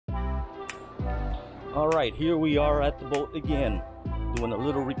Alright, here we are at the boat again, doing a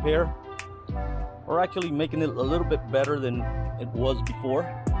little repair. We're actually making it a little bit better than it was before.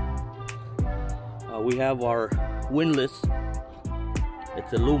 We have our windlass.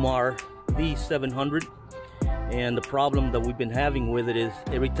 It's a Lewmar V700, and the problem that we've been having with it is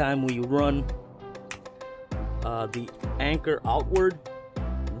every time we run the anchor outward,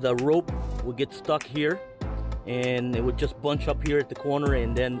 the rope will get stuck here and it would just bunch up here at the corner,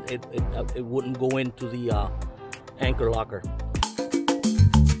 and then it wouldn't go into the anchor locker.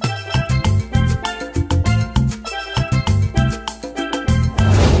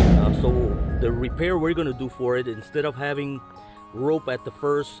 So the repair we're going to do for it, instead of having rope at the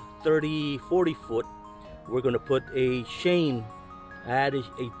first 30-40 foot, we're going to put a chain, add a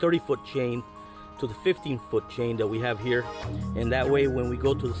 30-foot chain to the 15-foot chain that we have here, and that way when we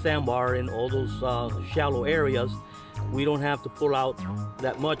go to the sandbar and all those shallow areas, we don't have to pull out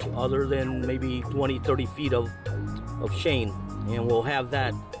that much other than maybe 20-30 feet of chain, and we'll have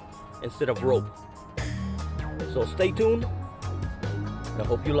that instead of rope. So stay tuned, and I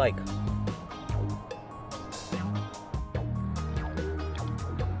hope you like.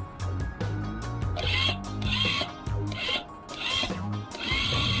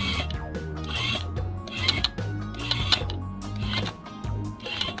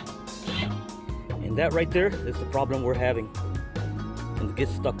 And that right there is the problem we're having, and it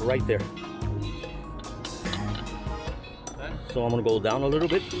gets stuck right there. So I'm gonna go down a little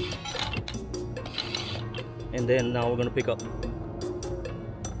bit, and then now we're gonna pick up.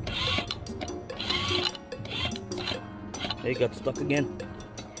 It got stuck again.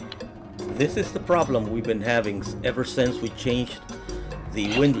 This is the problem we've been having ever since we changed the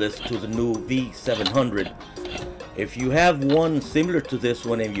windlass to the new V700. If you have one similar to this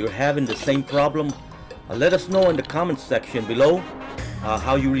one and you're having the same problem, let us know in the comment section below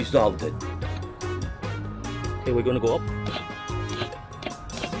how you resolved it. Okay, we're going to go up.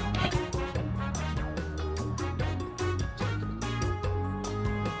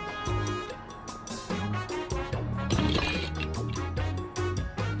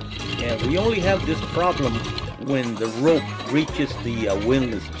 And we only have this problem when the rope reaches the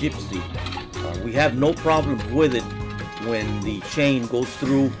windlass gypsy. We have no problem with it when the chain goes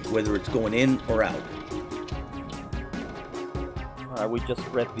through, whether it's going in or out. We just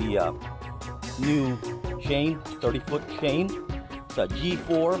read the new chain, 30-foot chain. It's a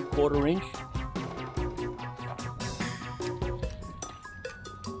G4 1/4 inch.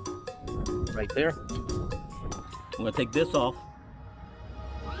 Right there. I'm going to take this off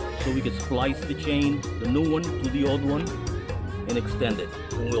so we can splice the chain, the new one to the old one, and extend it.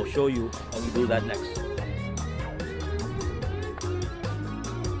 And we'll show you how we do that next.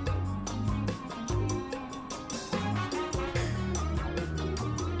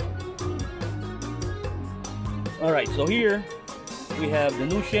 Alright, so here we have the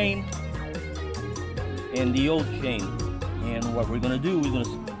new chain and the old chain. And what we're going to do, we're going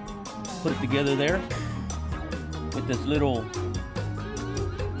to put it together there with this little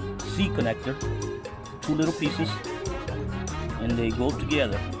C connector, two little pieces, and they go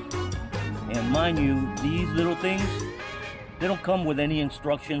together. And mind you, these little things, they don't come with any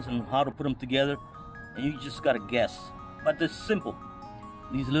instructions on how to put them together, and you just got to guess. But it's simple.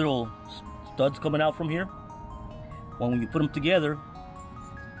 These little studs coming out from here, when you put them together,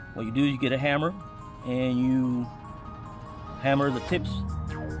 what you do is you get a hammer and you hammer the tips,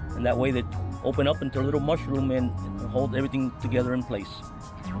 and that way they open up into a little mushroom and hold everything together in place.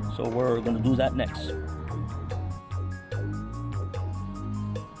 So we're going to do that next.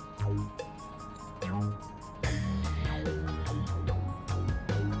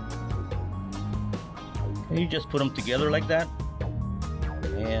 And you just put them together like that,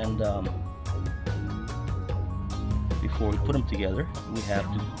 and before we put them together, we have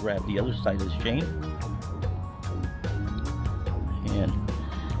to grab the other side of this chain and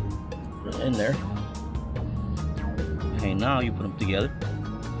put it in there. Okay, now you put them together,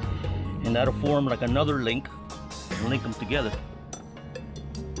 and that'll form like another link and link them together.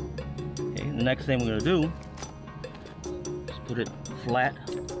 Okay, the next thing we're going to do is put it flat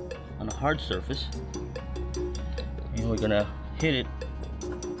on a hard surface, and we're going to hit it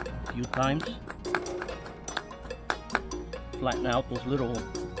a few times. Flatten out those little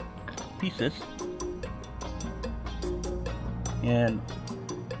pieces, and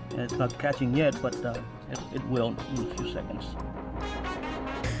it's not catching yet, but it will in a few seconds.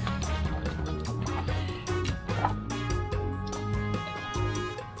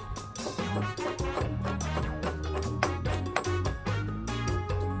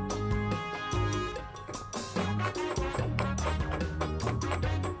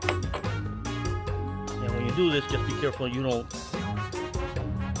 you do this, just be careful you don't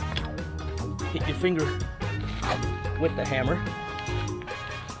hit your finger with the hammer.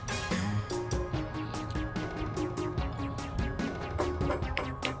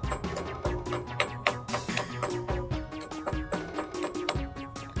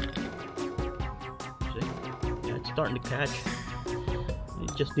 See? Yeah, it's starting to catch.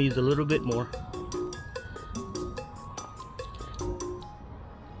 It just needs a little bit more.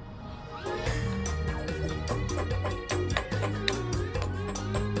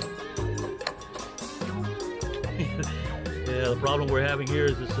 Yeah, the problem we're having here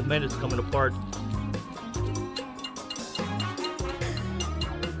is the cement is coming apart.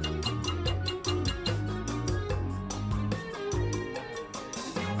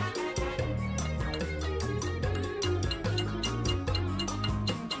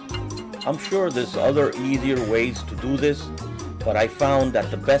 I'm sure there's other easier ways to do this, but I found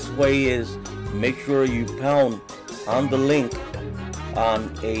that the best way is make sure you pound on the link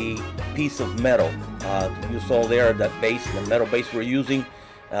on a piece of metal. You saw there that base, the metal base we're using,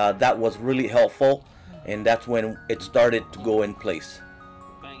 that was really helpful, and that's when it started to go in place.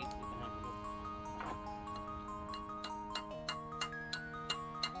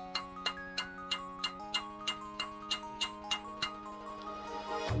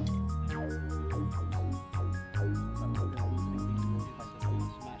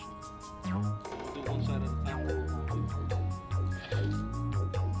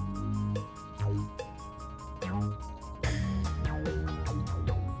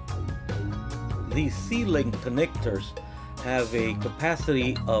 These C-link connectors have a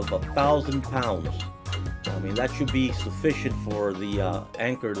capacity of 1,000 pounds. I mean, that should be sufficient for the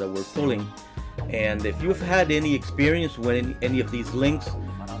anchor that we're pulling. And if you've had any experience with any of these links,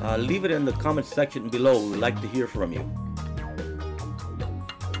 leave it in the comment section below. We'd like to hear from you.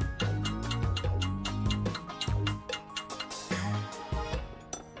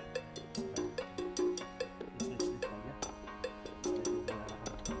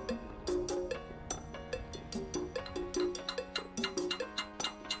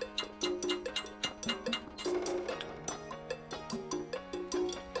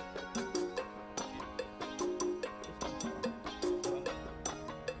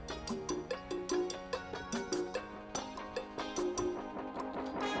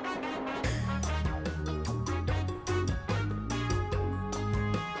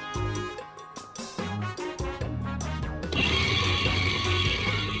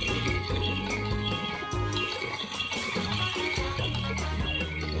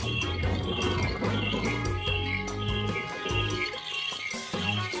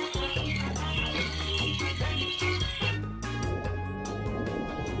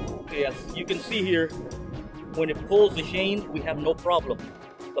 As you can see here, when it pulls the chain, we have no problem.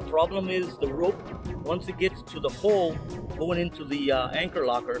 The problem is the rope. Once it gets to the hole going into the anchor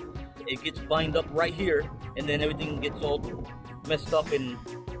locker, it gets bind up right here, and then everything gets all messed up in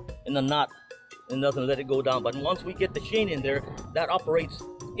the knot and doesn't let it go down. But once we get the chain in there, that operates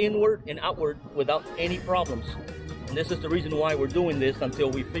inward and outward without any problems. And this is the reason why we're doing this,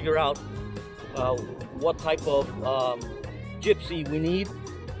 until we figure out what type of gypsy we need,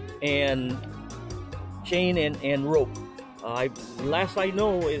 and chain and rope. Last I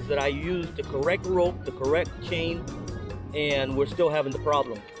know is that I used the correct rope, the correct chain, and we're still having the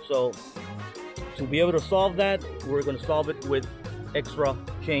problem. So to be able to solve that, we're going to solve it with extra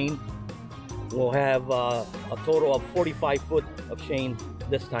chain. We'll have a total of 45 foot of chain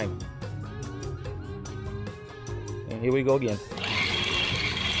this time. And here we go again.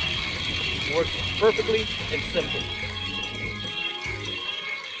 Works perfectly and simple.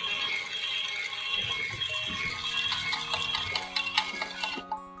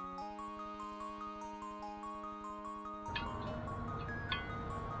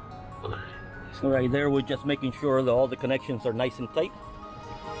 So right there, we're just making sure that all the connections are nice and tight,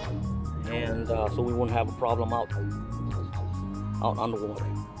 and so we won't have a problem out on the water.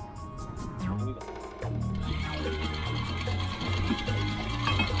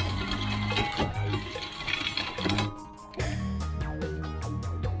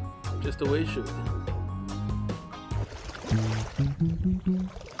 Just the way it should.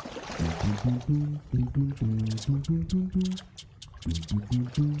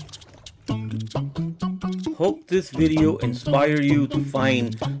 Hope this video inspire you to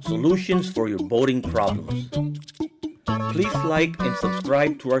find solutions for your boating problems. Please like and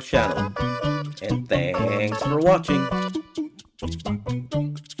subscribe to our channel. And thanks for watching.